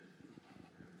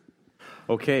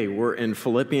Okay, we're in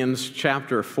Philippians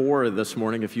chapter 4 this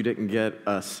morning. If you didn't get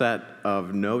a set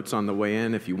of notes on the way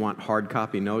in, if you want hard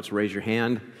copy notes, raise your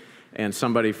hand, and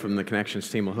somebody from the Connections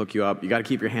team will hook you up. You got to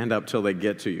keep your hand up till they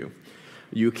get to you.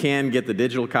 You can get the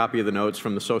digital copy of the notes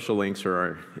from the social links or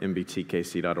our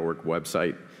mbtkc.org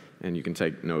website, and you can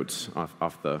take notes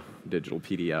off the digital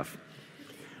PDF.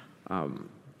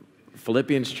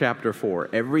 Philippians chapter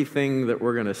 4, everything that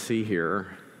we're going to see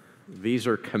here, these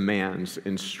are commands,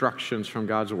 instructions from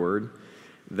God's Word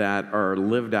that are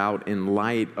lived out in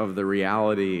light of the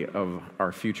reality of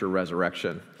our future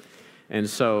resurrection. And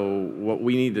so what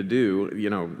we need to do,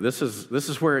 this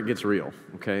is where it gets real,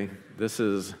 okay? This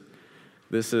is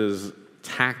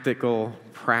tactical,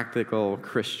 practical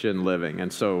Christian living.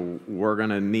 And so we're going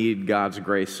to need God's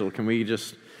grace. So can we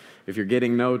just, if you're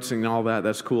getting notes and all that,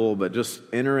 that's cool, but just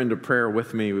enter into prayer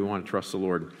with me. We want to trust the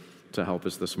Lord to help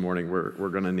us this morning. We're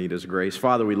going to need His grace.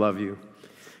 Father, we love you.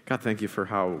 God, thank you for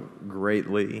how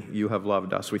greatly you have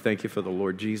loved us. We thank you for the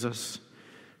Lord Jesus,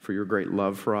 for your great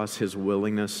love for us, His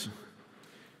willingness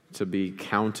to be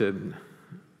counted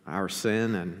our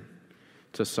sin and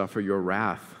to suffer your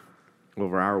wrath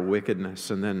over our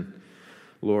wickedness. And then,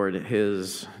 Lord,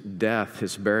 His death,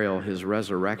 His burial, His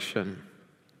resurrection,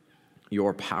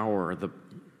 your power, the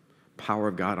power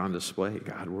of God on display.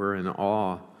 God, we're in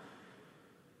awe.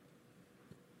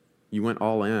 You went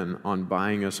all in on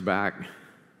buying us back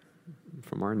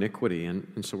from our iniquity, and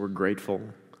so we're grateful.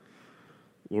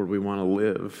 Lord, we want to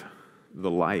live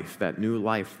the life, that new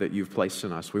life that you've placed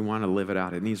in us. We want to live it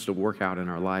out. It needs to work out in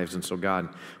our lives. And so,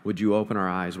 God, would you open our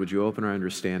eyes? Would you open our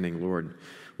understanding, Lord?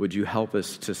 Would you help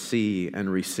us to see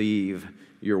and receive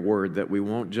your word, that we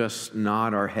won't just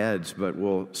nod our heads, but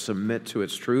we'll submit to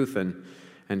its truth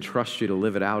and trust you to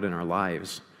live it out in our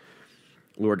lives.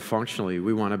 Lord, functionally,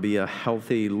 we want to be a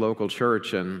healthy local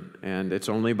church, and it's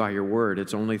only by your word.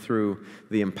 It's only through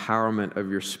the empowerment of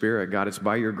your Spirit. God, it's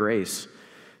by your grace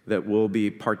that we'll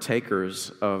be partakers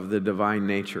of the divine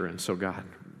nature. And so, God,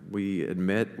 we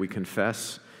admit, we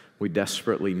confess, we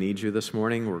desperately need you this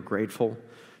morning. We're grateful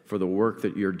for the work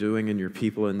that you're doing in your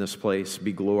people in this place.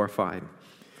 Be glorified.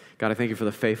 God, I thank you for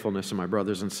the faithfulness of my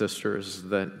brothers and sisters,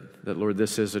 that Lord,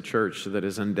 this is a church that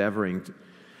is endeavoring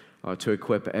to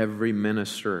equip every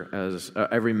member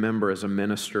as a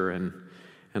minister.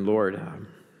 And Lord,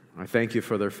 I thank you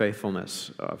for their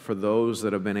faithfulness. For those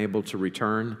that have been able to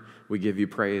return, we give you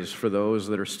praise. For those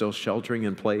that are still sheltering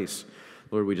in place,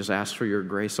 Lord, we just ask for your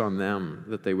grace on them,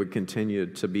 that they would continue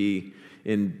to be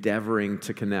endeavoring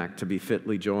to connect, to be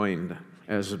fitly joined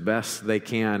as best they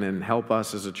can, and help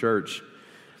us as a church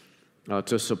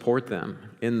to support them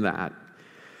in that.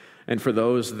 And for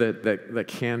those that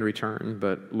can return,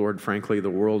 but Lord, frankly,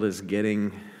 the world is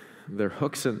getting their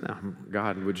hooks in them.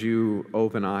 God, would you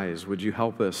open eyes? Would you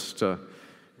help us to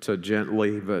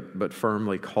gently but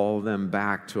firmly call them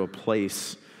back to a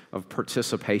place of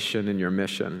participation in your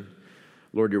mission?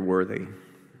 Lord, you're worthy.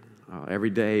 Every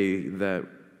day that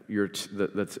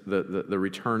the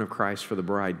return of Christ for the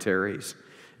bride tarries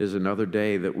is another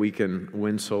day that we can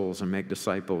win souls and make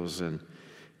disciples and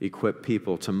equip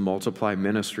people to multiply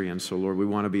ministry. And so, Lord, we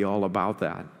want to be all about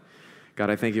that.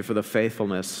 God, I thank you for the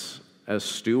faithfulness as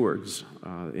stewards.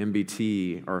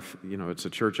 MBT, it's a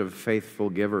church of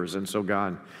faithful givers. And so,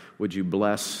 God, would you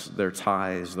bless their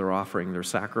tithes, their offering, their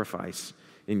sacrifice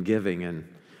in giving? And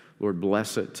Lord,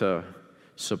 bless it to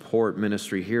support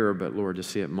ministry here, but Lord, to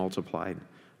see it multiplied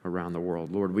around the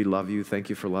world. Lord, we love you. Thank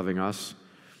you for loving us.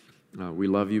 We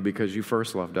love you because you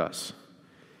first loved us.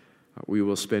 We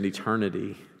will spend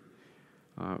eternity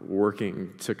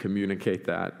working to communicate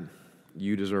that.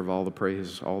 You deserve all the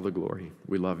praise, all the glory.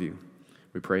 We love you.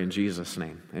 We pray in Jesus'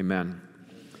 name. Amen.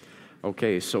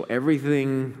 Okay, so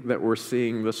everything that we're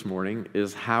seeing this morning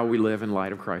is how we live in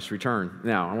light of Christ's return.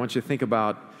 Now, I want you to think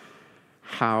about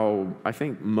how I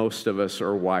think most of us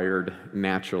are wired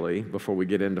naturally before we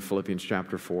get into Philippians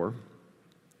chapter 4.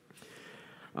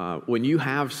 When you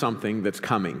have something that's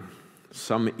coming,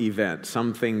 some event,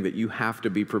 something that you have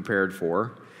to be prepared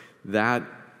for, that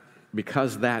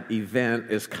because that event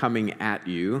is coming at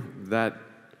you, that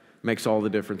makes all the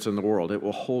difference in the world. It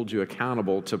will hold you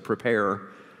accountable to prepare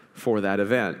for that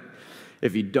event.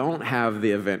 If you don't have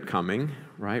the event coming,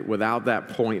 right, without that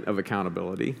point of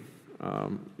accountability,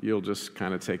 you'll just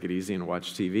kind of take it easy and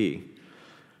watch TV,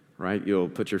 right? You'll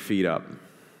put your feet up.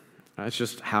 That's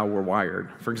just how we're wired.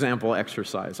 For example,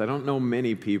 exercise. I don't know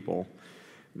many people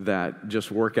that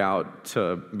just work out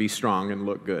to be strong and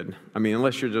look good. I mean,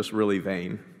 unless you're just really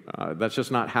vain. That's just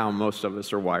not how most of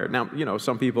us are wired. Now,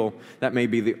 some people, that may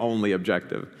be the only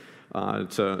objective,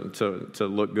 to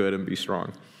look good and be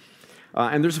strong.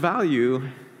 And there's value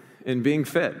in being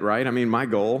fit, right? I mean, my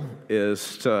goal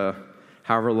is to,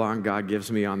 however long God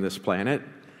gives me on this planet,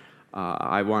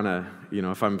 I want to,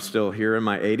 if I'm still here in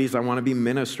my 80s, I want to be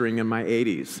ministering in my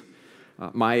 80s.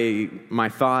 My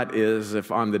thought is,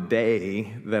 if on the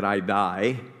day that I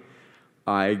die,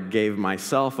 I gave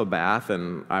myself a bath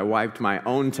and I wiped my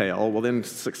own tail, well, then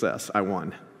success, I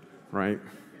won, right?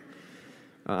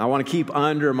 I want to keep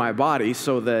under my body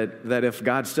so that if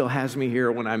God still has me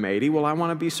here when I'm 80, well, I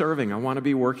want to be serving, I want to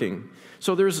be working.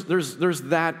 So there's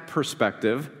that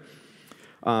perspective.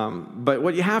 But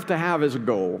what you have to have is a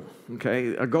goal,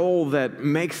 okay? A goal that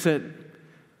makes it,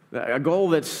 a goal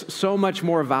that's so much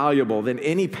more valuable than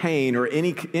any pain or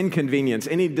any inconvenience,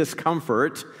 any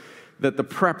discomfort that the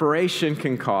preparation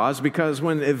can cause, because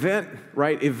when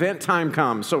event time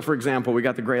comes, so for example, we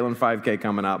got the Grayland 5K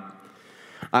coming up.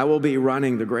 I will be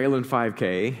running the Grayland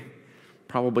 5K,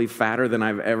 probably fatter than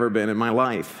I've ever been in my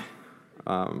life.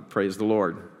 Praise the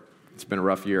Lord. It's been a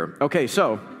rough year. Okay,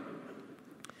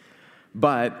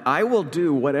 but I will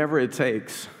do whatever it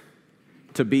takes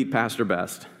to beat Pastor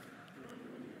Best.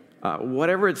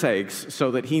 Whatever it takes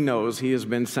so that he knows he has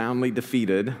been soundly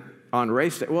defeated on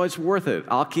race day. Well, it's worth it.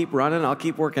 I'll keep running. I'll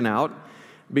keep working out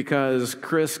because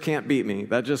Chris can't beat me.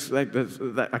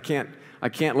 I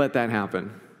can't let that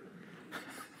happen.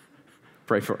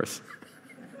 Pray for us.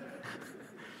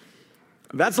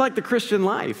 That's like the Christian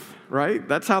life, right?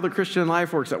 That's how the Christian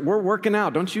life works. We're working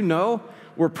out. Don't you know?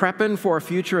 We're prepping for a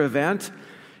future event.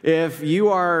 If you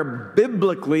are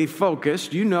biblically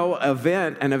focused, you know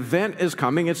an event is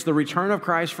coming. It's the return of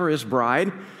Christ for his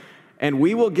bride. And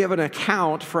we will give an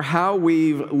account for how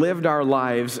we've lived our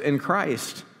lives in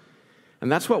Christ.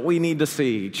 And that's what we need to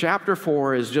see. Chapter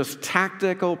 4 is just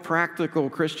tactical, practical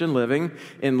Christian living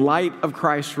in light of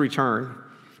Christ's return.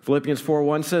 Philippians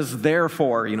 4:1 says,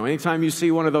 therefore. Anytime you see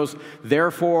one of those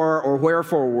therefore or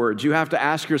wherefore words, you have to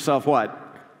ask yourself what?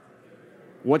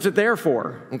 What's it there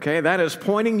for? Okay, that is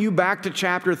pointing you back to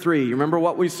chapter 3. You remember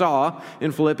what we saw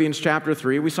in Philippians chapter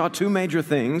 3? We saw two major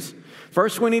things.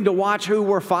 First, we need to watch who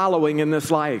we're following in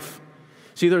this life.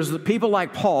 See, there's the people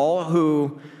like Paul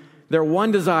who their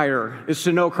one desire is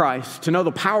to know Christ, to know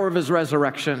the power of his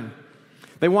resurrection.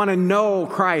 They want to know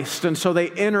Christ, and so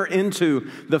they enter into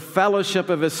the fellowship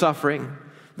of his suffering.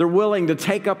 They're willing to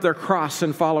take up their cross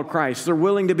and follow Christ. They're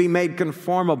willing to be made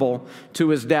conformable to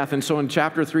his death. And so in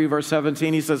chapter 3, verse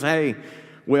 17, he says, hey,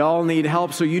 we all need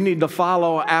help, so you need to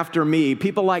follow after me.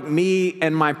 People like me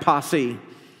and my posse.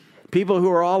 People who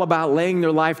are all about laying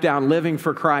their life down, living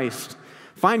for Christ.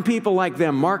 Find people like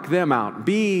them, mark them out.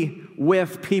 Be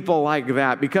with people like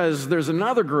that, because there's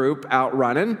another group out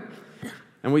running,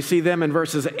 and we see them in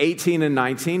verses 18 and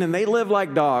 19, and they live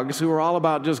like dogs who are all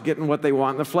about just getting what they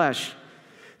want in the flesh.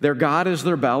 Their God is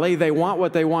their belly. They want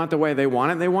what they want the way they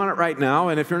want it. They want it right now,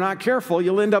 and if you're not careful,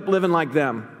 you'll end up living like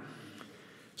them.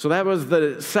 So that was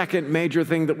the second major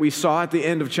thing that we saw at the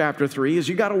end of chapter 3, is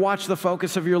you got to watch the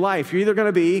focus of your life. You're either going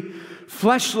to be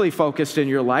fleshly focused in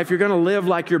your life, you're going to live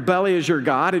like your belly is your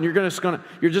God, and you're just going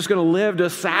to live to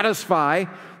satisfy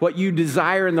what you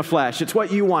desire in the flesh. It's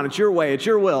what you want. It's your way. It's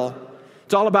your will.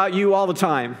 It's all about you all the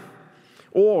time.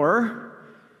 Or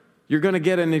you're going to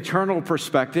get an eternal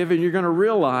perspective, and you're going to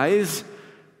realize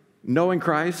knowing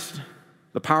Christ,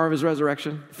 the power of his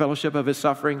resurrection, fellowship of his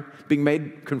suffering, being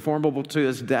made conformable to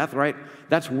his death, right?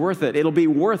 That's worth it. It'll be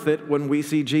worth it when we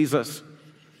see Jesus.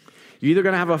 You're either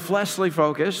going to have a fleshly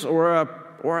focus or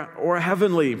a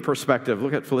heavenly perspective.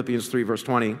 Look at Philippians 3, verse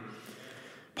 20.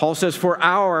 Paul says, for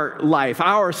our life,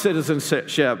 our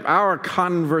citizenship, our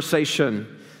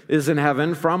conversation is in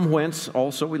heaven, from whence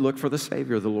also we look for the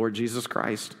Savior, the Lord Jesus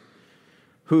Christ,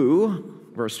 who,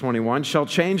 verse 21, shall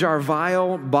change our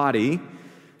vile body,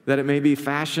 that it may be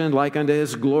fashioned like unto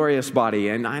his glorious body.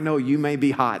 And I know you may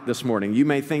be hot this morning. You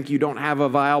may think you don't have a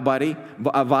vile body.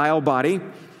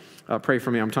 Pray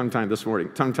for me. I'm tongue-tied this morning.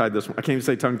 I can't even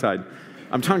say tongue-tied.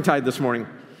 I'm tongue-tied this morning.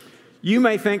 You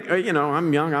may think,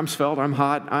 I'm young, I'm svelte, I'm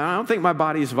hot. I don't think my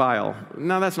body's vile.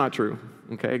 No, that's not true.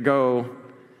 Okay, go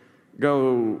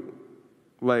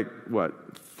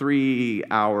 3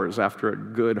 hours after a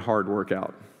good hard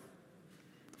workout.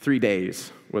 3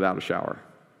 days without a shower.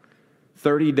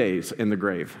 30 days in the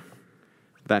grave.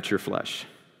 That's your flesh.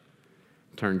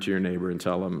 Turn to your neighbor and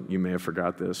tell them, you may have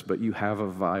forgot this, but you have a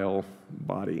vile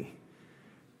body.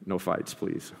 No fights,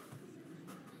 please.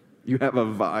 You have a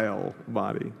vile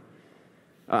body.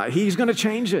 He's going to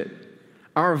change it.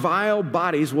 Our vile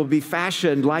bodies will be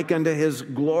fashioned like unto his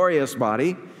glorious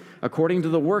body, according to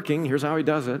the working, here's how he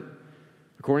does it,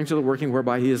 according to the working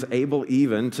whereby he is able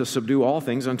even to subdue all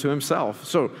things unto himself.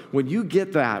 So when you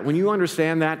get that, when you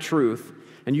understand that truth,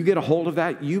 and you get a hold of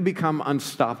that, you become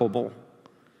unstoppable.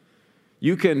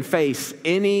 You can face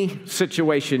any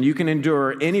situation. You can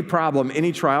endure any problem,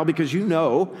 any trial, because you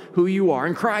know who you are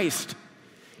in Christ.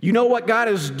 You know what God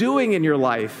is doing in your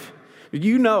life.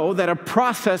 You know that a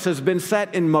process has been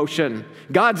set in motion.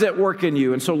 God's at work in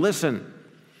you. And so listen,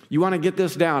 you want to get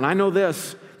this down. I know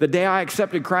this. The day I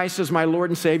accepted Christ as my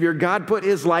Lord and Savior, God put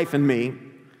his life in me.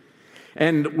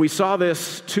 And we saw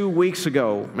this 2 weeks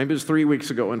ago, maybe it was 3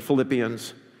 weeks ago in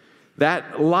Philippians.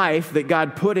 That life that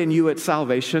God put in you at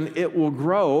salvation, it will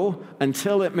grow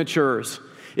until it matures.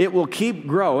 It will keep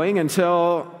growing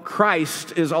until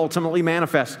Christ is ultimately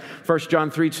manifest. 1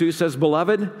 John 3:2 says,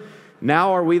 "Beloved,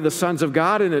 now are we the sons of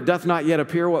God, and it doth not yet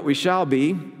appear what we shall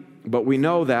be, but we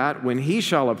know that when he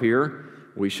shall appear,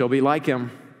 we shall be like him.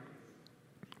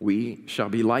 We shall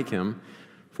be like him,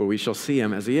 for we shall see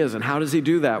him as he is." And how does he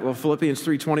do that? Well, Philippians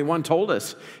 3:21 told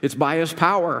us it's by his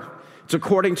power. It's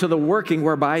according to the working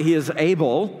whereby he is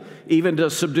able even to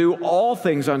subdue all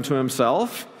things unto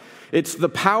himself. It's the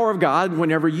power of God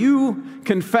whenever you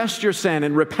confessed your sin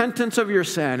and repentance of your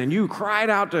sin, and you cried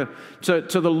out to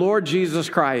the Lord Jesus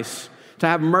Christ to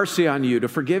have mercy on you, to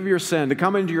forgive your sin, to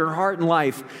come into your heart and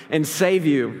life and save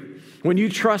you. When you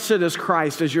trusted as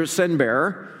Christ as your sin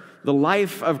bearer, the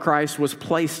life of Christ was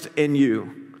placed in you.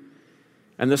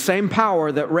 And the same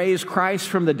power that raised Christ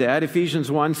from the dead, Ephesians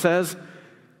 1 says,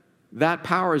 that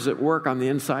power is at work on the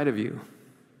inside of you.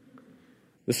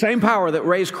 The same power that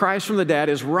raised Christ from the dead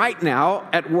is right now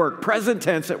at work, present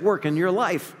tense at work in your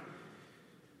life.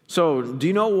 So, do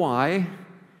you know why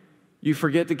you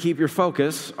forget to keep your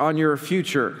focus on your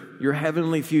future, your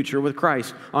heavenly future with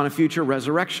Christ, on a future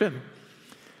resurrection?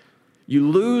 You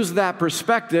lose that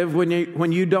perspective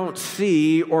when you don't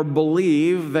see or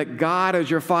believe that God as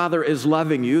your Father is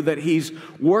loving you, that he's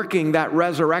working that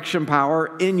resurrection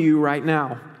power in you right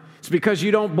now. It's because you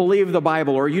don't believe the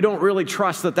Bible, or you don't really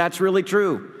trust that that's really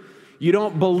true. You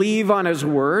don't believe on his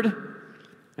word.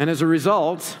 And as a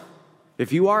result,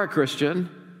 if you are a Christian,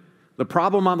 the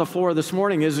problem on the floor this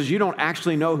morning is you don't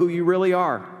actually know who you really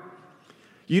are.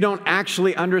 You don't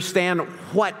actually understand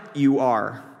what you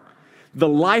are. The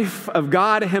life of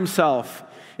God himself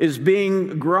is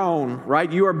being grown,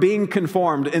 right? You are being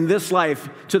conformed in this life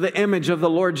to the image of the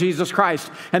Lord Jesus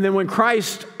Christ. And then when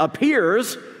Christ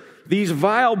appears, these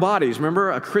vile bodies,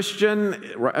 remember a Christian,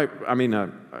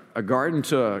 a garden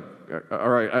to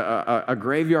a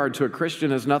graveyard to a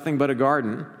Christian is nothing but a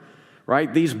garden,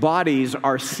 right? These bodies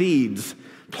are seeds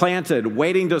planted,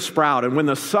 waiting to sprout. And when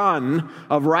the Son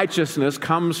of Righteousness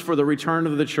comes for the return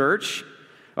of the church,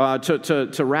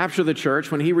 to rapture the church,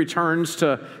 when he returns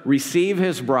to receive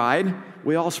his bride,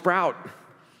 we all sprout.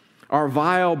 Our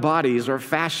vile bodies are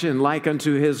fashioned like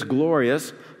unto his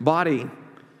glorious body.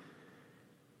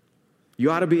 You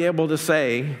ought to be able to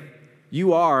say,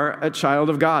 you are a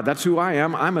child of God. That's who I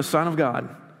am. I'm a son of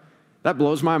God. That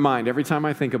blows my mind every time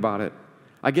I think about it.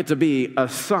 I get to be a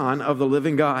son of the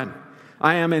living God.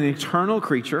 I am an eternal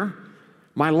creature.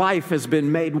 My life has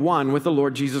been made one with the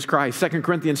Lord Jesus Christ. 2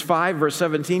 Corinthians 5, verse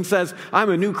 17 says, I'm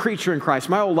a new creature in Christ.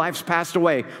 My old life's passed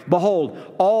away. Behold,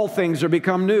 all things are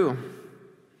become new.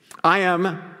 I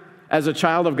am, as a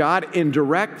child of God, in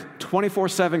direct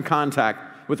 24/7 contact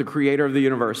with the creator of the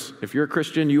universe. If you're a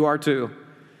Christian, you are too.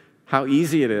 How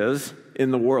easy it is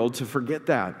in the world to forget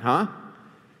that, huh?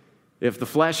 If the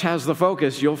flesh has the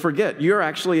focus, you'll forget. You're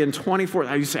actually in 24.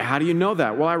 You say, how do you know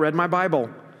that? Well, I read my Bible.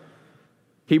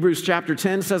 Hebrews chapter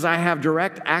 10 says I have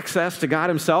direct access to God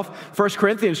himself. 1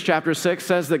 Corinthians chapter 6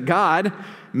 says that God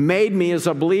made me as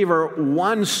a believer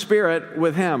one spirit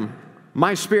with him.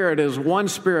 My spirit is one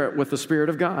spirit with the Spirit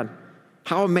of God.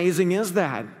 How amazing is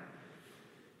that?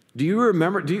 Do you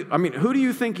remember, who do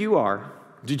you think you are?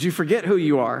 Did you forget who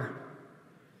you are?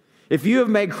 If you have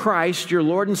made Christ your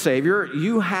Lord and Savior,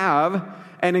 you have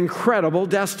an incredible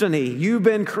destiny. You've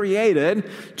been created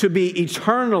to be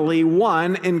eternally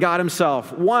one in God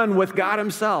himself, one with God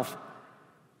himself.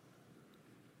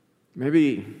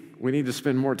 Maybe we need to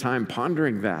spend more time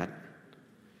pondering that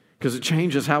because it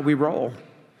changes how we roll.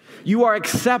 You are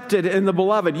accepted in the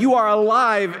beloved. You are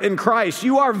alive in Christ.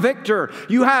 You are victor.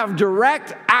 You have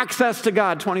direct access to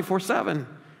God 24/7.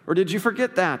 Or did you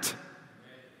forget that?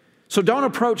 So don't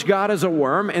approach God as a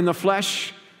worm. In the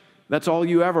flesh, that's all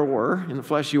you ever were. In the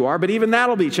flesh you are. But even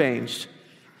that'll be changed.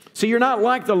 See, you're not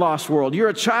like the lost world. You're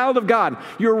a child of God.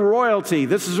 You're royalty.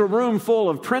 This is a room full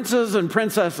of princes and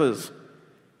princesses.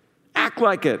 Act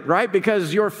like it, right?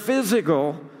 Because your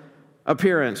physical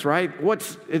appearance, right?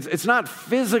 It's not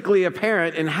physically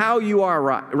apparent in how you are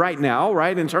right now,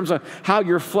 right? In terms of how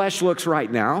your flesh looks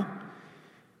right now.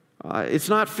 It's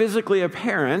not physically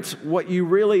apparent what you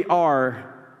really are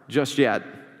just yet.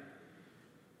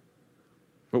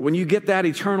 But when you get that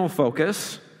eternal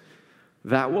focus,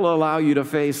 that will allow you to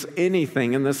face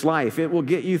anything in this life. It will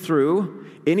get you through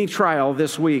any trial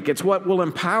this week. It's what will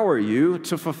empower you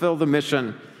to fulfill the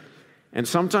mission. And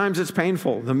sometimes it's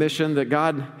painful. The mission that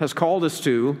God has called us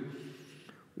to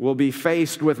will be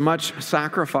faced with much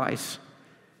sacrifice.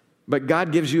 But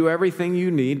God gives you everything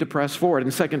you need to press forward.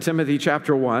 In 2 Timothy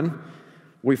chapter 1,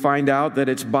 we find out that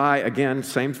it's by, again,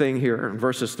 same thing here in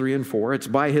verses 3 and 4, it's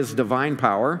by his divine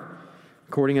power,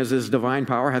 according as his divine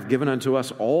power hath given unto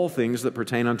us all things that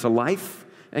pertain unto life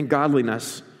and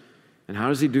godliness. And how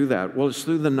does he do that? Well, it's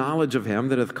through the knowledge of him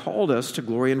that hath called us to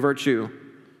glory and virtue.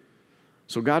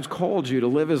 So God's called you to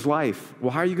live his life.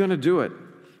 Well, how are you going to do it?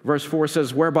 Verse 4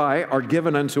 says, whereby are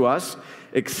given unto us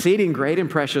exceeding great and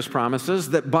precious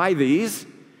promises, that by these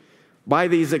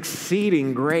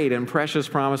exceeding great and precious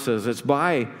promises, it's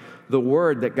by the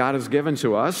word that God has given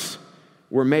to us,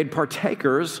 we're made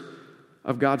partakers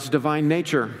of God's divine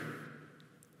nature.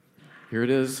 Here it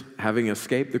is, having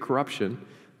escaped the corruption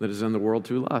that is in the world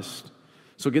through lust.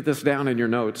 So get this down in your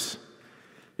notes.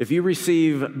 If you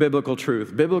receive biblical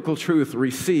truth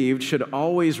received should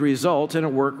always result in a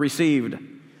work received.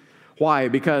 Why?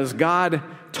 Because God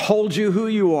told you who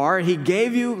you are. He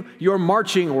gave you your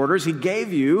marching orders. He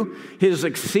gave you his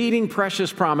exceeding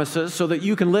precious promises so that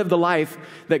you can live the life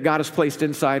that God has placed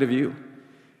inside of you.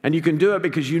 And you can do it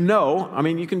because you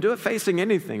can do it facing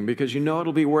anything because you know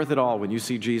it'll be worth it all when you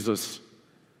see Jesus.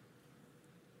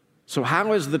 So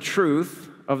how is the truth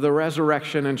of the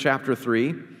resurrection in chapter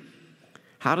 3,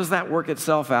 how does that work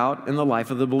itself out in the life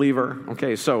of the believer?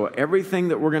 Okay, so everything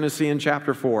that we're going to see in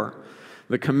chapter 4,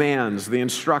 the commands, the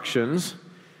instructions,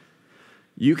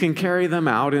 you can carry them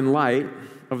out in light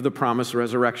of the promised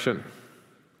resurrection.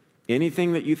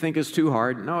 Anything that you think is too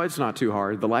hard, no, it's not too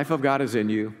hard. The life of God is in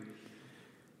you.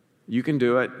 You can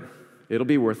do it. It'll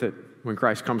be worth it when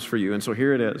Christ comes for you. And so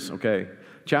here it is, okay?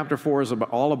 Chapter 4 is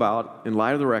all about, in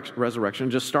light of the resurrection,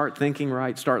 just start thinking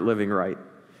right, start living right.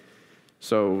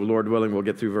 So, Lord willing, we'll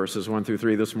get through verses 1 through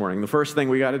 3 this morning. The first thing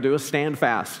we got to do is stand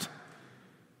fast.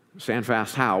 Stand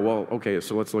fast how? Well, okay,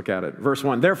 so let's look at it. Verse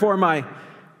 1, therefore, my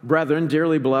brethren,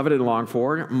 dearly beloved and longed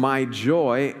for, my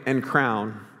joy and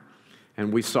crown.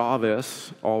 And we saw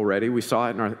this already. We saw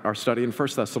it in our study in 1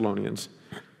 Thessalonians.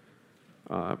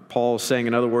 Paul is saying,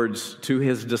 in other words, to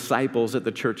his disciples at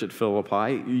the church at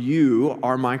Philippi, you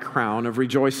are my crown of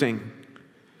rejoicing.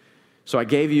 So I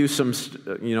gave you some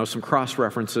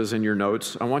cross-references in your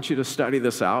notes. I want you to study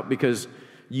this out because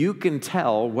you can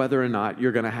tell whether or not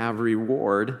you're going to have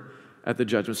reward at the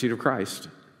judgment seat of Christ.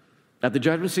 At the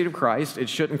judgment seat of Christ, it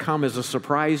shouldn't come as a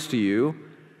surprise to you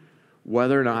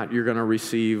whether or not you're going to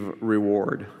receive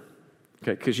reward.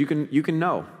 Okay, because you can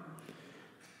know.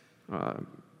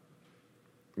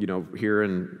 Here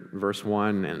in verse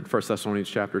 1 and 1 Thessalonians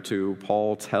chapter 2,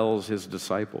 Paul tells his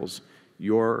disciples,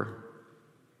 you're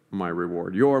my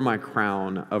reward. You're my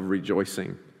crown of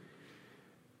rejoicing.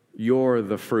 You're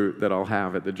the fruit that I'll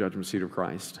have at the judgment seat of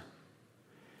Christ.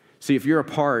 See, if you're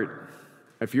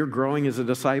growing as a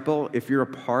disciple, if you're a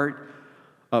part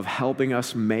of helping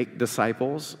us make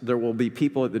disciples, there will be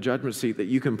people at the judgment seat that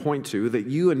you can point to, that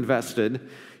you invested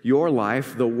your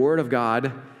life, the Word of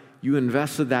God, you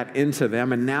invested that into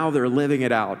them, and now they're living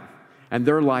it out. And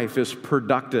their life is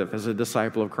productive as a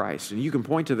disciple of Christ. And you can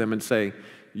point to them and say,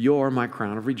 you're my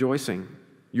crown of rejoicing.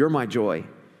 You're my joy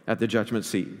at the judgment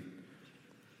seat.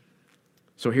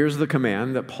 So here's the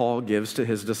command that Paul gives to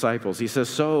his disciples. He says,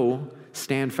 so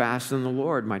stand fast in the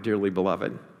Lord, my dearly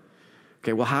beloved.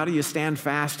 Okay, well, how do you stand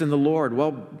fast in the Lord?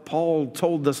 Well, Paul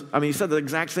he said the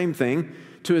exact same thing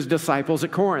to his disciples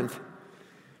at Corinth.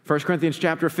 1 Corinthians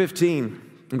chapter 15.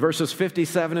 In verses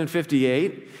 57 and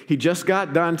 58, he just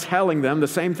got done telling them the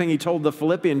same thing he told the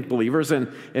Philippian believers in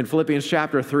Philippians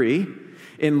chapter 3.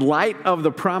 In light of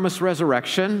the promised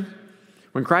resurrection,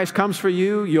 when Christ comes for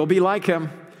you, you'll be like him.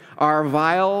 Our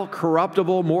vile,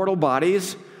 corruptible, mortal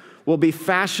bodies will be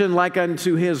fashioned like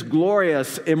unto his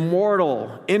glorious,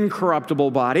 immortal,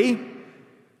 incorruptible body.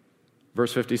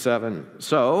 Verse 57,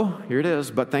 so, here it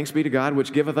is, but thanks be to God,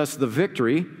 which giveth us the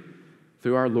victory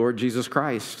through our Lord Jesus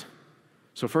Christ.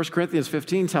 So 1 Corinthians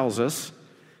 15 tells us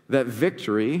that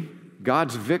victory,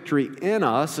 God's victory in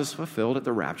us, is fulfilled at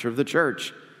the rapture of the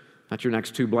church. That's your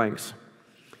next two blanks.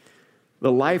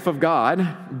 The life of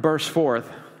God bursts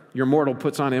forth. Your mortal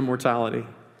puts on immortality.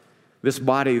 This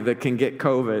body that can get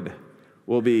COVID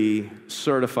will be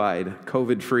certified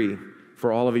COVID-free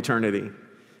for all of eternity.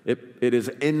 It is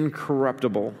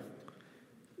incorruptible.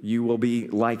 You will be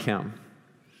like him.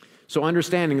 So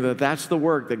understanding that that's the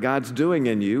work that God's doing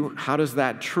in you, how does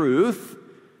that truth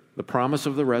The promise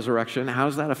of the resurrection, how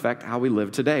does that affect how we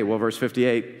live today? Well, verse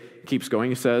 58 keeps going.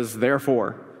 He says,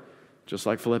 therefore, just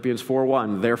like Philippians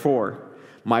 4:1, therefore,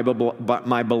 my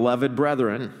beloved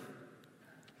brethren,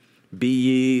 be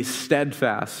ye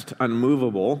steadfast,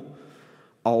 unmovable,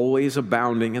 always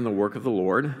abounding in the work of the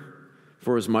Lord,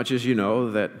 for as much as you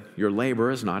know that your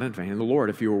labor is not in vain in the Lord.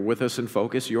 If you were with us in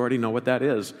Focus, you already know what that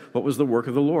is. What was the work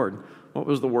of the Lord? What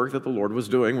was the work that the Lord was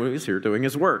doing when he was here doing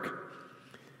his work?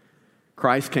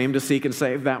 Christ came to seek and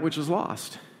save that which is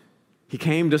lost. He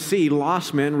came to see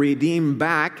lost men redeemed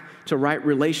back to right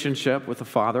relationship with the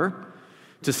Father,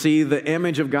 to see the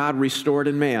image of God restored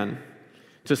in man,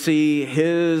 to see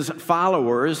his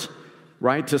followers,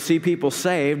 right, to see people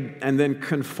saved and then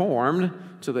conformed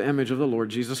to the image of the Lord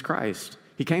Jesus Christ.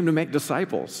 He came to make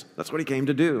disciples. That's what he came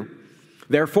to do.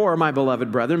 Therefore, my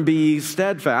beloved brethren, be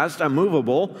steadfast,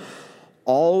 unmovable,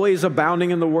 always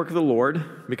abounding in the work of the Lord,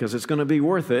 because it's going to be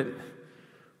worth it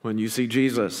when you see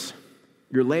Jesus.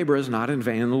 Your labor is not in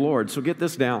vain in the Lord. So get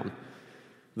this down.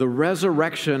 The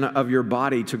resurrection of your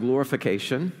body to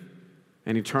glorification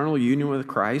and eternal union with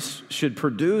Christ should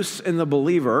produce in the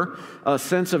believer a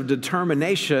sense of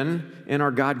determination in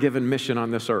our God-given mission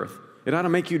on this earth. It ought to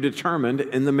make you determined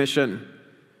in the mission.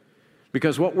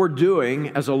 Because what we're doing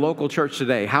as a local church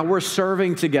today, how we're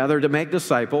serving together to make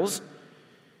disciples,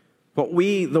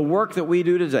 the work that we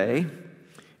do today,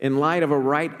 in light of a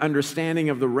right understanding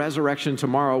of the resurrection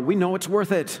tomorrow, we know it's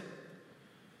worth it.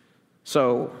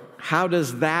 So how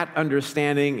does that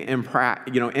understanding impact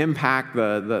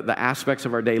the aspects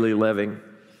of our daily living?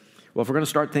 Well, if we're going to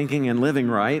start thinking and living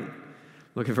right,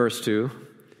 look at verse 2.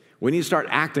 We need to start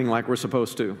acting like we're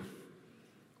supposed to.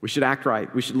 We should act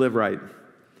right. We should live right.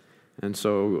 And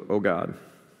so, oh God,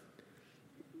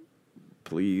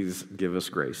 please give us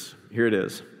grace. Here it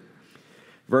is.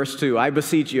 Verse 2, I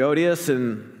beseech Euodias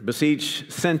and beseech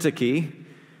Syntyche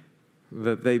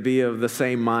that they be of the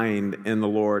same mind in the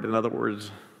Lord. In other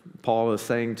words, Paul is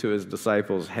saying to his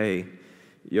disciples, hey,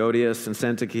 Euodias and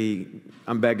Syntyche,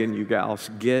 I'm begging you gals,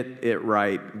 get it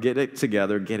right. Get it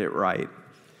together, get it right.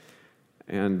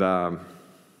 And,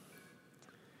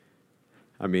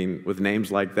 with names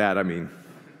like that, it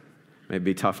may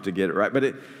be tough to get it right,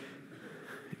 but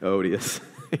Euodias.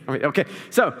 Okay,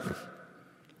 so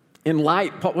in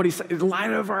light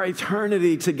of our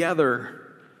eternity together,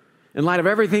 in light of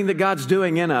everything that God's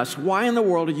doing in us, why in the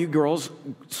world are you girls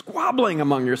squabbling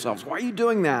among yourselves? Why are you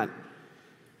doing that?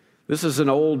 This is an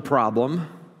old problem.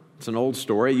 It's an old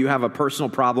story. You have a personal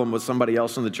problem with somebody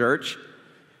else in the church,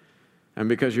 and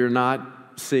because you're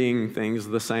not seeing things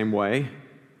the same way,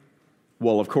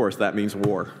 well, of course, that means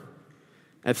war.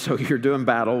 And so you're doing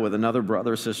battle with another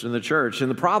brother or sister in the church. And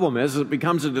the problem is it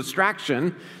becomes a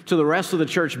distraction to the rest of the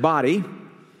church body.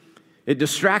 It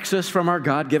distracts us from our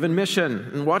God-given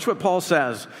mission. And watch what Paul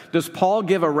says. Does Paul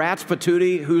give a rat's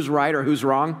patootie who's right or who's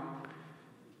wrong?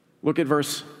 Look at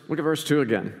verse 2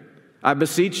 again. I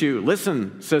beseech you,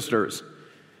 listen, sisters,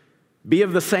 be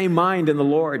of the same mind in the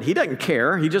Lord. He doesn't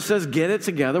care. He just says get it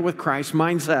together with Christ's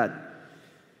mindset.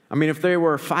 If they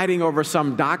were fighting over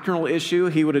some doctrinal issue,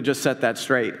 he would have just set that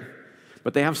straight.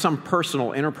 But they have some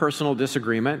interpersonal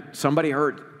disagreement. Somebody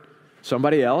hurt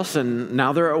somebody else, and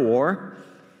now they're at war.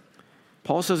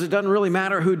 Paul says it doesn't really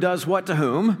matter who does what to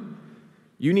whom.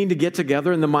 You need to get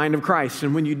together in the mind of Christ.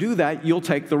 And when you do that, you'll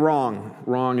take the wrong.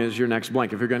 Wrong is your next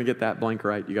blank. If you're going to get that blank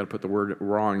right, you got to put the word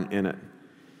wrong in it.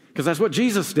 Because that's what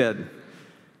Jesus did.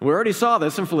 We already saw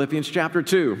this in Philippians chapter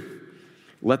 2.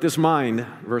 Let this mind,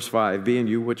 verse 5, be in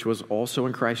you, which was also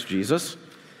in Christ Jesus,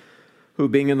 who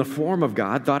being in the form of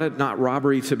God, thought it not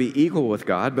robbery to be equal with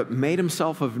God, but made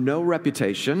himself of no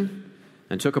reputation,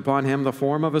 and took upon him the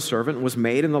form of a servant, and was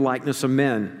made in the likeness of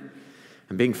men.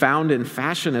 And being found in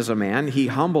fashion as a man, he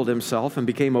humbled himself and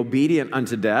became obedient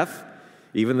unto death,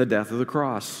 even the death of the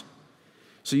cross.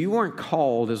 So you weren't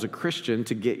called as a Christian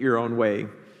to get your own way,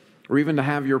 or even to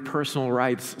have your personal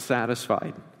rights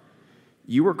satisfied.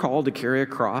 You were called to carry a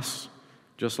cross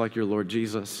just like your Lord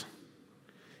Jesus.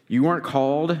 You weren't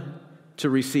called to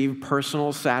receive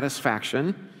personal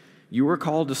satisfaction. You were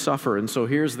called to suffer. And so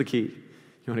here's the key.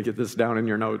 You want to get this down in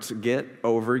your notes. Get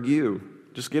over you.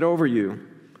 Just get over you.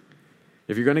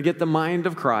 If you're going to get the mind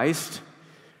of Christ,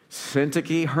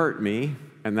 Syntyche hurt me,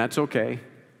 and that's okay.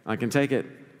 I can take it.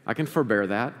 I can forbear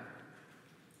that.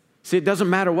 See, it doesn't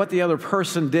matter what the other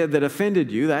person did that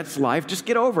offended you. That's life. Just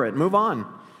get over it. Move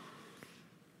on.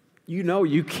 You know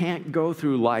you can't go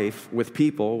through life with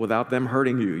people without them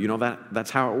hurting you. You know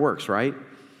that's how it works, right?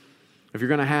 If you're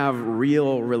going to have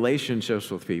real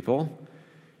relationships with people,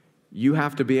 you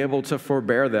have to be able to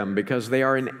forbear them because they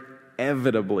are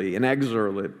inexorably,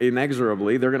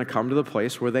 they're going to come to the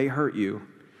place where they hurt you.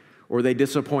 or they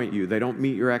disappoint you, they don't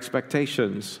meet your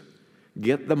expectations,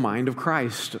 get the mind of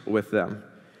Christ with them.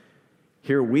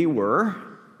 Here we were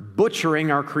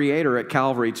butchering our Creator at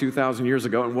Calvary 2,000 years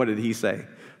ago, and what did he say?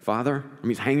 Father,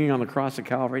 he's hanging on the cross at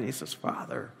Calvary, and he says,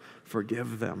 Father,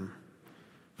 forgive them,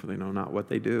 for they know not what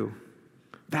they do.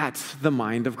 That's the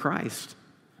mind of Christ.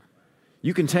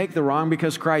 You can take the wrong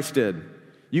because Christ did.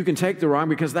 You can take the wrong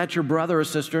because that's your brother or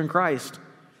sister in Christ.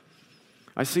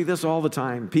 I see this all the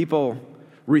time. People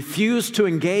refuse to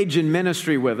engage in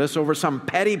ministry with us over some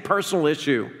petty personal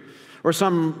issue or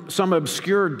some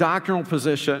obscure doctrinal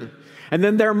position. And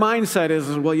then their mindset is,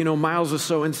 well, Miles is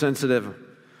so insensitive.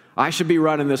 I should be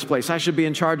running this place. I should be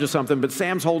in charge of something, but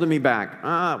Sam's holding me back.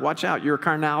 Watch out, your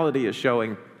carnality is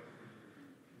showing.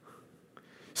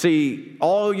 See,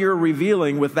 all you're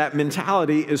revealing with that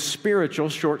mentality is spiritual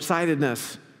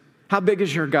short-sightedness. How big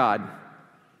is your God?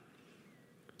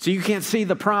 So you can't see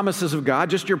the promises of God,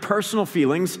 just your personal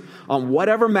feelings on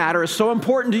whatever matter is so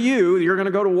important to you, you're going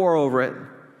to go to war over it.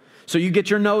 So you get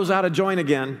your nose out of joint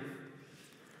again.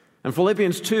 And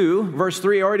Philippians 2, verse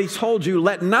 3 already told you,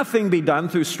 let nothing be done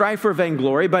through strife or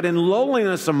vainglory, but in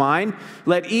lowliness of mind,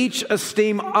 let each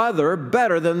esteem other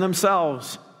better than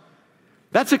themselves.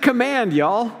 That's a command,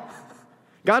 y'all.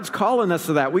 God's calling us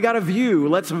to that. We got a view.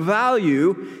 Let's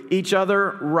value each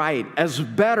other right, as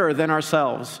better than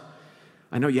ourselves.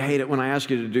 I know you hate it when I ask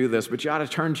you to do this, but you ought to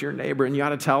turn to your neighbor and you ought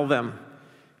to tell them,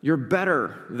 you're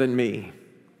better than me.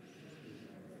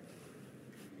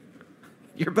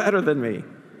 You're better than me.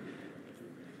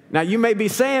 Now, you may be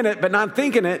saying it, but not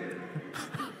thinking it.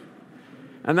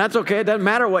 And that's okay. It doesn't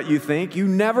matter what you think. You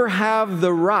never have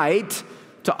the right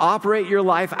to operate your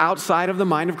life outside of the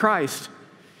mind of Christ.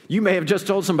 You may have just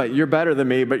told somebody, you're better than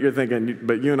me, but you're thinking,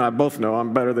 but you and I both know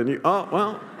I'm better than you. Oh,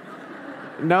 well,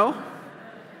 no.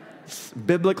 It's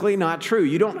biblically not true.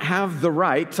 You don't have the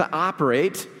right to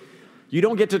operate. You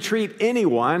don't get to treat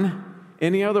anyone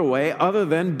any other way other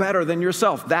than better than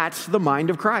yourself. That's the mind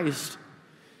of Christ.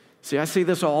 See, I see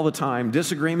this all the time.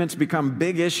 Disagreements become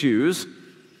big issues,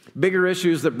 bigger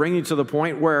issues that bring you to the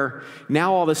point where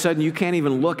now all of a sudden you can't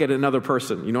even look at another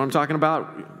person. You know what I'm talking about?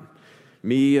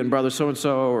 Me and brother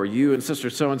so-and-so or you and sister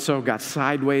so-and-so got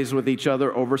sideways with each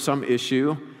other over some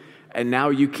issue, and now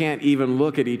you can't even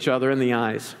look at each other in the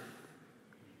eyes.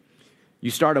 You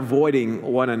start avoiding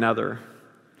one another.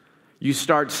 You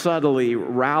start subtly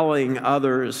rallying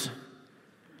others.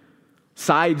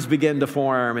 Sides begin to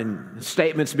form and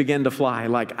statements begin to fly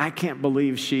like, I can't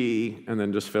believe she, and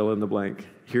then just fill in the blank.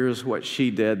 Here's what she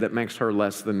did that makes her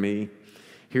less than me.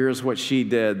 Here's what she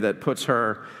did that puts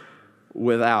her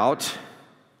without,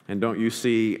 and don't you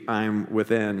see I'm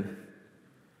within.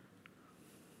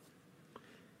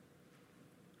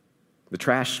 The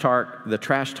trash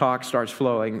talk starts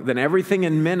flowing. Then everything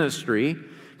in ministry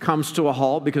comes to a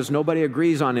halt because nobody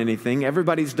agrees on anything.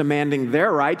 Everybody's demanding their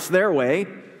rights their way.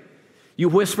 You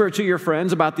whisper to your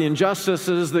friends about the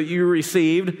injustices that you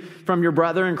received from your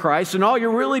brother in Christ, and all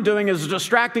you're really doing is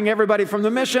distracting everybody from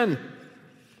the mission.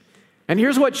 And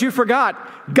here's what you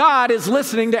forgot. God is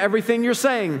listening to everything you're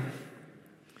saying.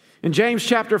 In James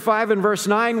chapter 5 and verse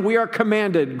 9, we are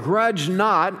commanded, grudge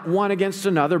not one against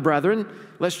another, brethren,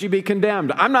 lest you be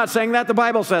condemned. I'm not saying that. The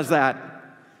Bible says that.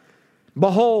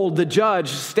 Behold, the judge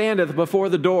standeth before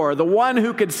the door, the one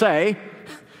who could say,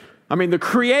 the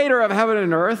creator of heaven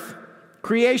and earth,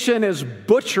 creation is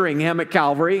butchering him at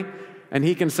Calvary, and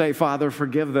he can say, Father,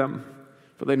 forgive them,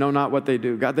 for they know not what they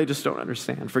do. God, they just don't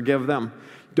understand. Forgive them.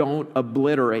 Don't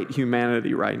obliterate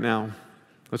humanity right now.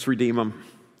 Let's redeem them.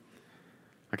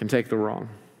 I can take the wrong.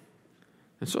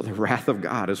 And so the wrath of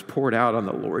God is poured out on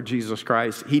the Lord Jesus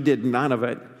Christ. He did none of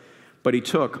it, but he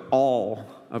took all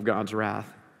of God's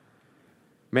wrath.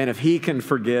 Man, if he can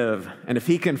forgive, and if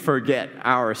he can forget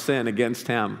our sin against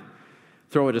him,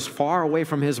 throw it as far away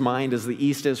from his mind as the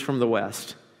east is from the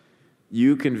west,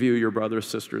 you can view your brother or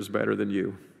sister as better than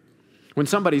you. When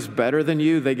somebody's better than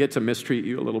you, they get to mistreat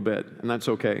you a little bit, and that's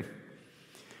okay.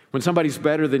 When somebody's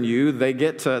better than you, they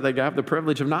have the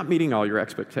privilege of not meeting all your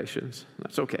expectations.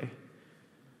 That's okay.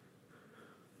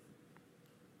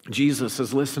 Jesus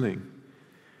is listening.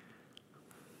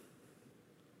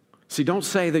 See, don't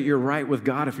say that you're right with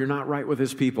God if you're not right with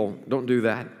his people. Don't do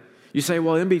that. You say,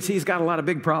 well, MBT's got a lot of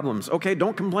big problems. Okay,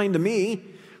 don't complain to me,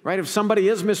 right? If somebody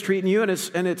is mistreating you and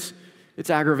it's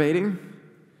aggravating,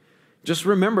 just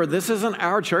remember, this isn't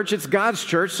our church, it's God's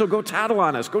church, so go tattle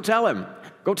on us. Go tell him.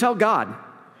 Go tell God.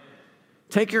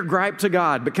 Take your gripe to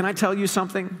God. But can I tell you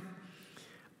something?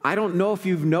 I don't know if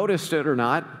you've noticed it or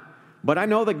not, but I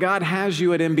know that God has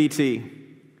you at MBT.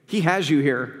 He has you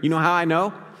here. You know how I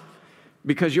know?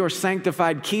 Because your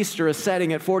sanctified keister is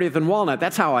setting at 40th and Walnut.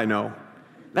 That's how I know.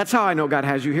 That's how I know God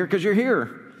has you here, because you're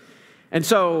here. And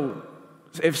so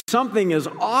if something is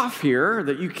off here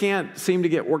that you can't seem to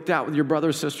get worked out with your brother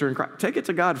or sister in Christ, take it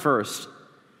to God first.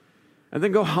 And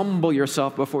then go humble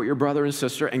yourself before your brother and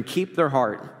sister and keep their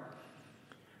heart.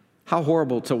 How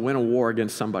horrible to win a war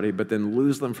against somebody but then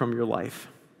lose them from your life.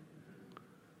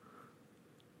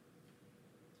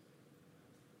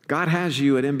 God has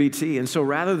you at MBT, and so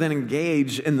rather than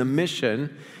engage in the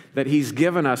mission that He's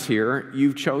given us here,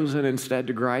 you've chosen instead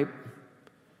to gripe.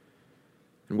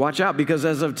 And watch out, because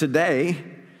as of today,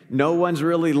 no one's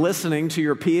really listening to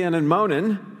your peeing and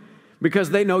moaning because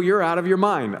they know you're out of your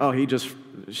mind. Oh, they just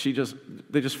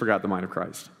forgot the mind of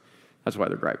Christ. That's why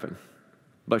they're griping.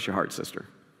 Bless your heart, sister.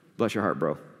 Bless your heart,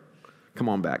 bro. Come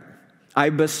on back.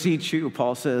 I beseech you,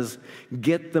 Paul says,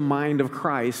 get the mind of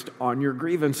Christ on your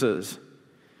grievances.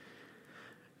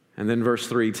 And then verse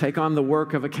 3, take on the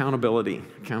work of accountability.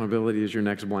 Accountability is your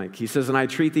next blank. He says, and I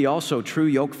treat thee also, true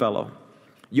yoke fellow.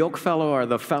 Yoke fellow are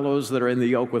the fellows that are in the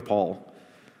yoke with Paul.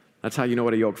 That's how you know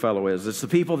what a yoke fellow is. It's the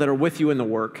people that are with you in the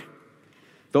work.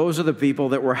 Those are the people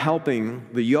that were helping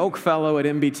the yoke fellow at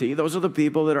MBT. Those are the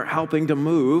people that are helping to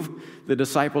move the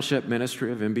discipleship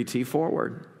ministry of MBT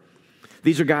forward.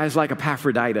 These are guys like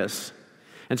Epaphroditus.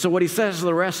 And so what he says to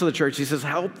the rest of the church, he says,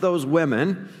 help those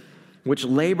women which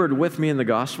labored with me in the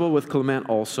gospel, with Clement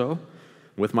also,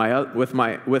 with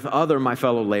other my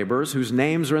fellow laborers, whose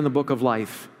names are in the book of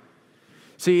life.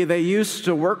 See, they used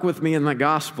to work with me in the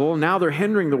gospel. Now they're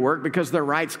hindering the work because their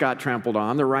rights got trampled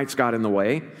on. Their rights got in the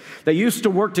way. They used to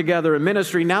work together in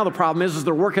ministry. Now the problem is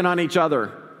they're working on each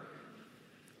other.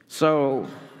 So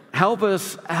help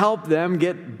them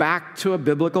get back to a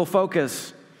biblical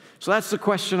focus. So that's the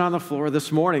question on the floor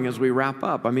this morning as we wrap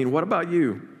up. I mean, what about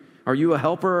you? Are you a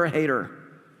helper or a hater?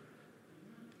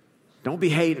 Don't be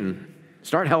hating.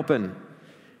 Start helping.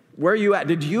 Where are you at?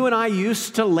 Did you and I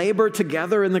used to labor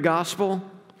together in the gospel?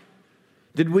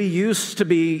 Did we used to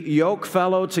be yoke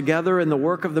fellow together in the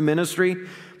work of the ministry?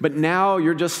 But now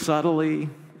you're just subtly,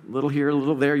 little here, a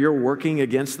little there, you're working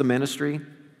against the ministry?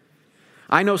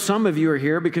 I know some of you are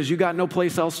here because you got no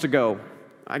place else to go.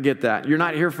 I get that. You're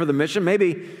not here for the mission.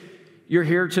 Maybe you're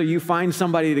here till you find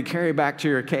somebody to carry back to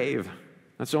your cave.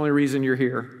 That's the only reason you're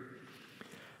here.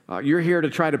 You're here to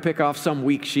try to pick off some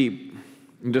weak sheep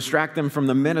and distract them from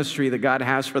the ministry that God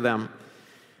has for them.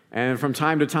 And from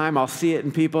time to time, I'll see it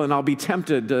in people, and I'll be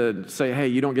tempted to say, hey,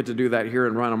 you don't get to do that here,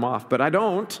 and run them off. But I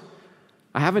don't.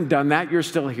 I haven't done that. You're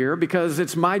still here because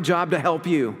it's my job to help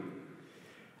you.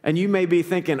 And you may be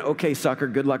thinking, okay, sucker,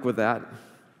 good luck with that.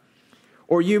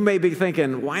 Or you may be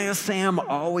thinking, why is Sam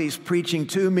always preaching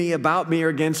to me, about me, or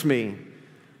against me?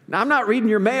 Now, I'm not reading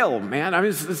your mail, man. I mean,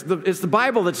 it's the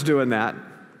Bible that's doing that.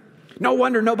 No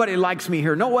wonder nobody likes me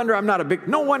here. No wonder I'm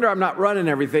not running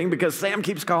everything because Sam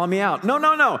keeps calling me out.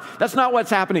 No. That's not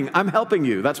what's happening. I'm helping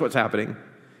you. That's what's happening.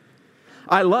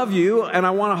 I love you, and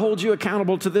I want to hold you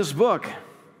accountable to this book.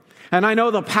 And I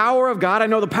know the power of God. I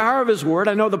know the power of His Word.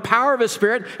 I know the power of His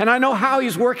Spirit, and I know how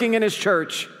He's working in His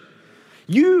church.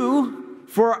 You,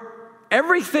 for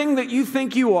everything that you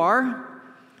think you are,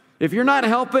 if you're not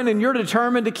helping and you're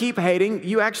determined to keep hating,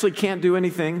 you actually can't do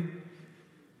anything.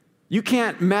 You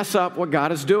can't mess up what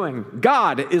God is doing.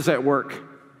 God is at work.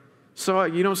 So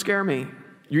you don't scare me.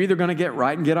 You're either going to get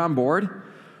right and get on board,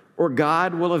 or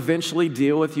God will eventually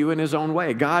deal with you in His own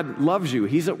way. God loves you.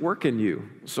 He's at work in you.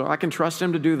 So I can trust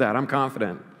Him to do that. I'm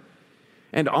confident.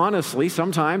 And honestly,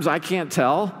 sometimes I can't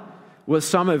tell with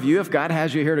some of you if God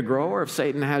has you here to grow or if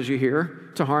Satan has you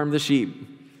here to harm the sheep.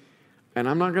 And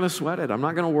I'm not going to sweat it. I'm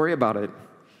not going to worry about it.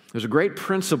 There's a great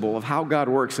principle of how God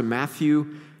works in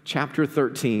Matthew chapter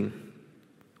 13,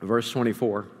 verse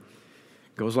 24. It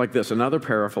goes like this. Another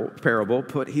parable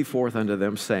put He forth unto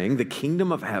them, saying, the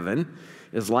kingdom of heaven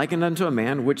is likened unto a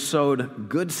man which sowed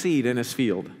good seed in his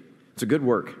field. It's a good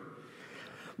work.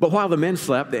 But while the men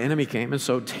slept, the enemy came and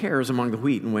sowed tares among the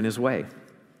wheat and went his way.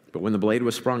 But when the blade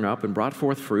was sprung up and brought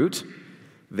forth fruit,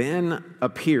 then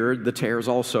appeared the tares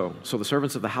also. So the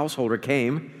servants of the householder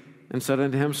came and said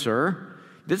unto him, Sir,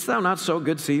 didst thou not sow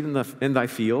good seed in thy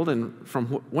field? And from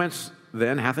whence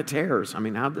then hath it tares? I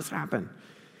mean, how did this happen?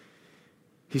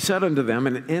 He said unto them,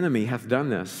 An enemy hath done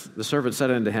this. The servant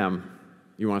said unto him,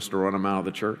 You want us to run them out of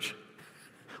the church?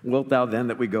 Wilt thou then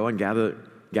that we go and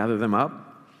gather them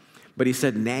up? But he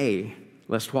said, Nay,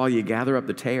 lest while ye gather up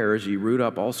the tares, ye root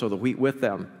up also the wheat with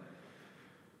them.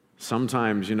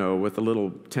 Sometimes, with the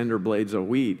little tender blades of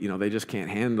wheat, they just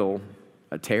can't handle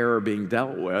a tare being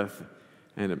dealt with,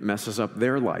 and it messes up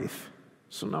their life.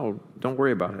 So no, don't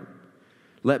worry about it.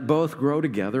 Let both grow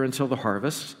together until the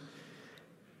harvest.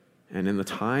 And in the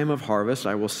time of harvest,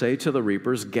 I will say to the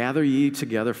reapers, gather ye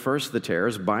together first the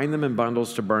tares, bind them in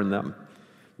bundles to burn them,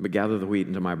 but gather the wheat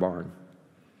into my barn.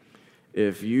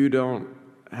 If you don't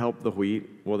help the wheat,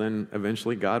 well, then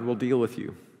eventually God will deal with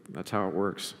you. That's how it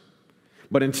works.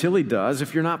 But until he does,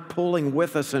 if you're not pulling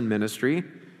with us in ministry,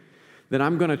 then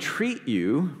I'm going to treat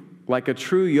you like a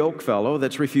true yoke fellow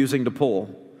that's refusing to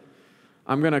pull.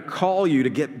 I'm going to call you to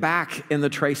get back in the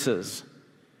traces.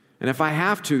 And if I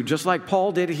have to, just like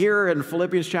Paul did here in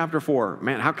Philippians chapter 4,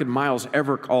 man, how could Miles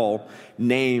ever call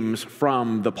names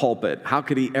from the pulpit? How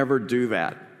could he ever do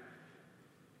that?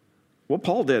 Well,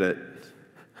 Paul did it.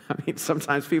 I mean,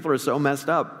 sometimes people are so messed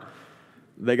up,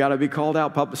 they got to be called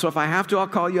out public. So if I have to, I'll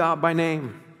call you out by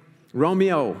name.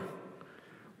 Romeo,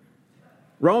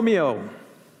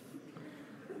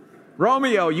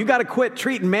 you got to quit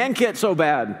treating Man-Kit so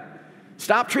bad.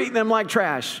 Stop treating them like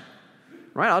trash.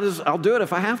 Right? I'll do it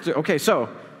if I have to. Okay, so,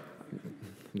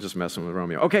 I'm just messing with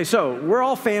Romeo. Okay, so we're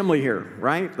all family here,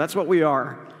 right? That's what we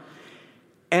are.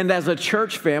 And as a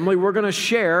church family, we're going to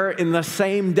share in the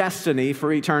same destiny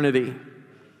for eternity.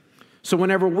 So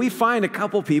whenever we find a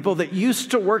couple people that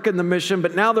used to work in the mission,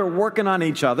 but now they're working on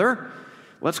each other,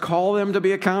 let's call them to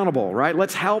be accountable, right?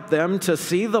 Let's help them to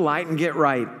see the light and get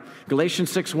right.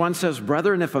 Galatians 6:1 says,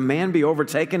 brethren, if a man be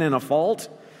overtaken in a fault,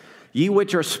 ye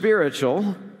which are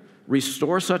spiritual,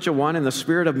 restore such a one in the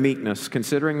spirit of meekness,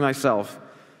 considering thyself,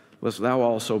 lest thou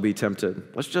also be tempted.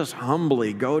 Let's just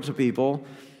humbly go to people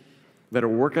that are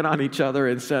working on each other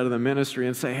instead of the ministry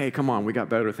and say, hey, come on, we got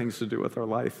better things to do with our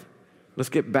life. Let's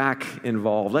get back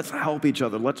involved. Let's help each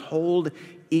other. Let's hold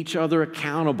each other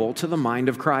accountable to the mind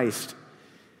of Christ.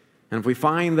 And if we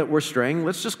find that we're straying,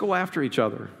 let's just go after each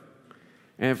other.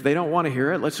 And if they don't want to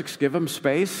hear it, let's just give them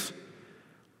space.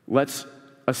 Let's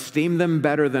esteem them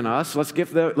better than us. Let's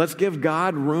give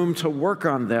God room to work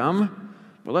on them,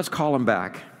 but let's call them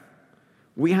back.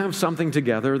 We have something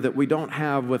together that we don't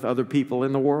have with other people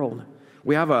in the world.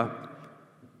 We have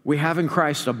in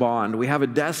Christ a bond. We have a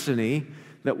destiny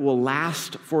that will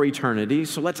last for eternity,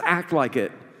 so let's act like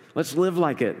it. Let's live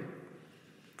like it.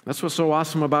 That's what's so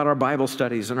awesome about our Bible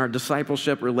studies and our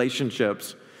discipleship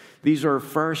relationships. These are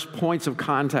first points of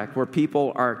contact where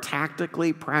people are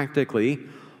tactically, practically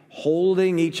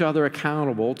holding each other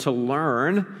accountable to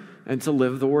learn and to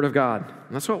live the Word of God.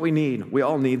 And that's what we need. We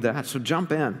all need that. So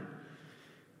jump in.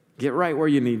 Get right where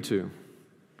you need to.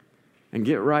 And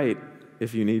get right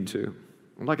if you need to.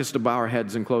 I'd like us to bow our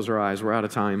heads and close our eyes. We're out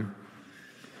of time.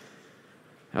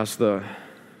 Ask the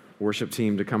worship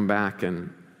team to come back,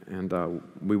 and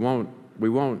we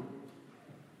won't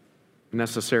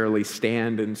necessarily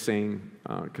stand and sing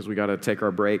because we got to take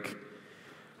our break.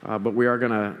 But we're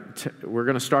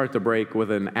gonna start the break with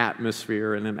an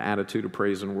atmosphere and an attitude of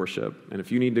praise and worship. And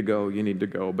if you need to go, you need to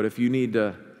go. But if you need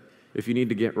to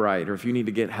get right, or if you need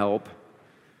to get help,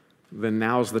 then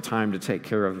now's the time to take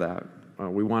care of that.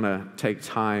 We want to take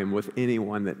time with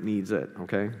anyone that needs it.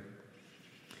 Okay?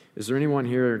 Is there anyone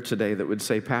here today that would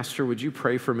say, Pastor, would you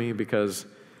pray for me because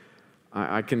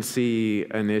I can see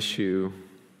an issue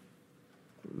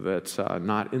that's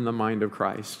not in the mind of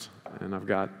Christ, and I've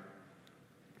got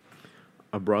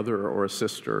a brother or a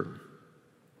sister,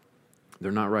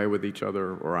 they're not right with each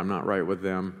other, or I'm not right with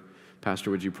them. Pastor,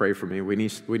 would you pray for me? We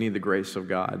need the grace of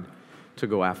God to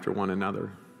go after one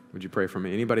another. Would you pray for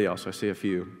me? Anybody else? I see a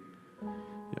few.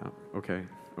 Yeah, okay.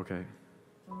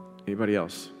 Anybody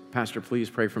else? Pastor, please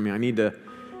pray for me. I need to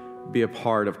be a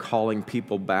part of calling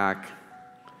people back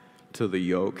to the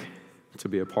yoke, to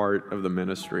be a part of the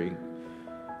ministry,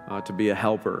 to be a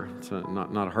helper, to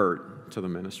not hurt to the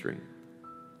ministry.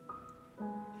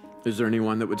 Is there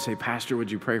anyone that would say, Pastor,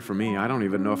 would you pray for me? I don't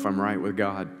even know if I'm right with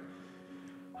God.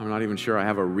 I'm not even sure I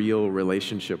have a real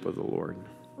relationship with the Lord.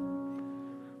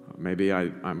 Maybe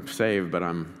I'm saved, but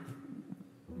I'm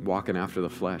walking after the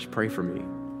flesh. Pray for me.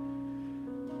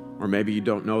 Or maybe you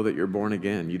don't know that you're born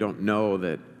again. You don't know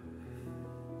that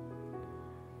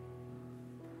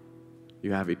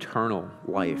you have eternal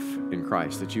life in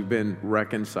Christ, that you've been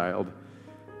reconciled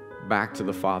back to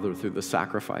the Father through the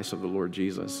sacrifice of the Lord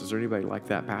Jesus. Is there anybody like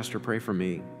that? Pastor, pray for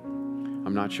me.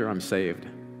 I'm not sure I'm saved.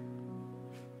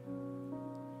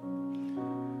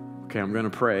 Okay, I'm going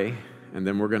to pray, and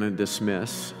then we're going to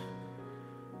dismiss.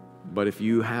 But if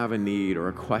you have a need or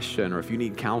a question, or if you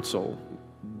need counsel,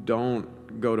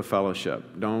 don't go to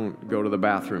fellowship. Don't go to the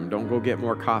bathroom. Don't go get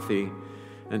more coffee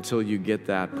until you get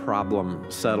that problem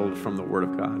settled from the Word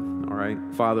of God. All right?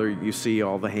 Father, you see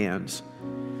all the hands.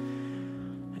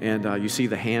 And you see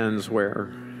the hands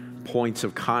where points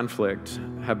of conflict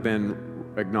have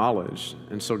been acknowledged.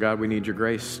 And so, God, we need your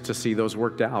grace to see those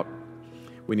worked out.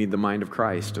 We need the mind of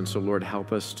Christ. And so, Lord,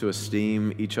 help us to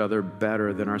esteem each other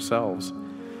better than ourselves.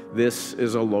 This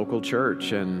is a local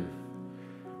church, and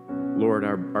Lord,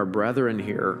 our brethren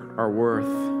here are worth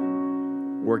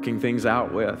working things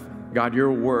out with. God,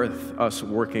 you're worth us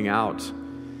working out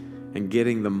and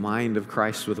getting the mind of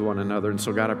Christ with one another. And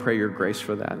so, God, I pray your grace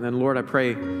for that. And then, Lord, I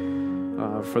pray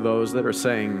for those that are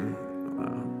saying,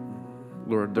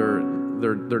 Lord,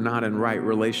 they're not in right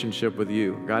relationship with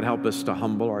you. God, help us to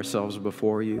humble ourselves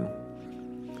before you,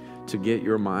 to get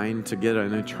your mind, to get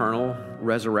an eternal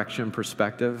resurrection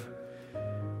perspective,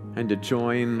 and to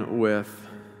join with,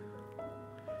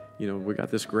 we got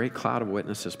this great cloud of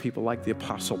witnesses, people like the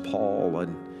Apostle Paul.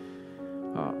 And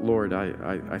Lord,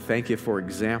 I thank you for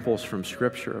examples from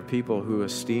Scripture of people who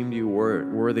esteemed you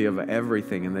worthy of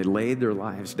everything, and they laid their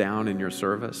lives down in your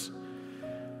service.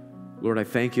 Lord, I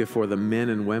thank you for the men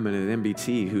and women at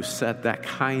MBT who set that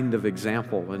kind of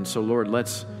example. And so, Lord, I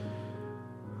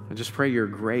just pray your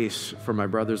grace for my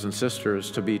brothers and sisters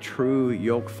to be true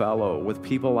yoke fellow with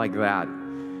people like that,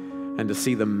 and to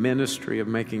see the ministry of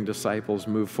making disciples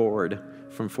move forward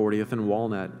from 40th and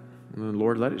Walnut. And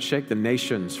Lord, let it shake the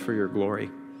nations for your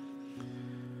glory.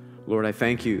 Lord, I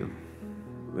thank you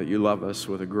that you love us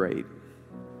with a great,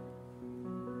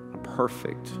 a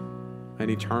perfect,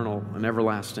 and eternal, and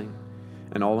everlasting,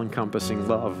 and all-encompassing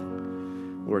love.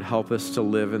 Lord, help us to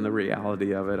live in the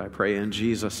reality of it. I pray in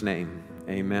Jesus' name,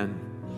 amen.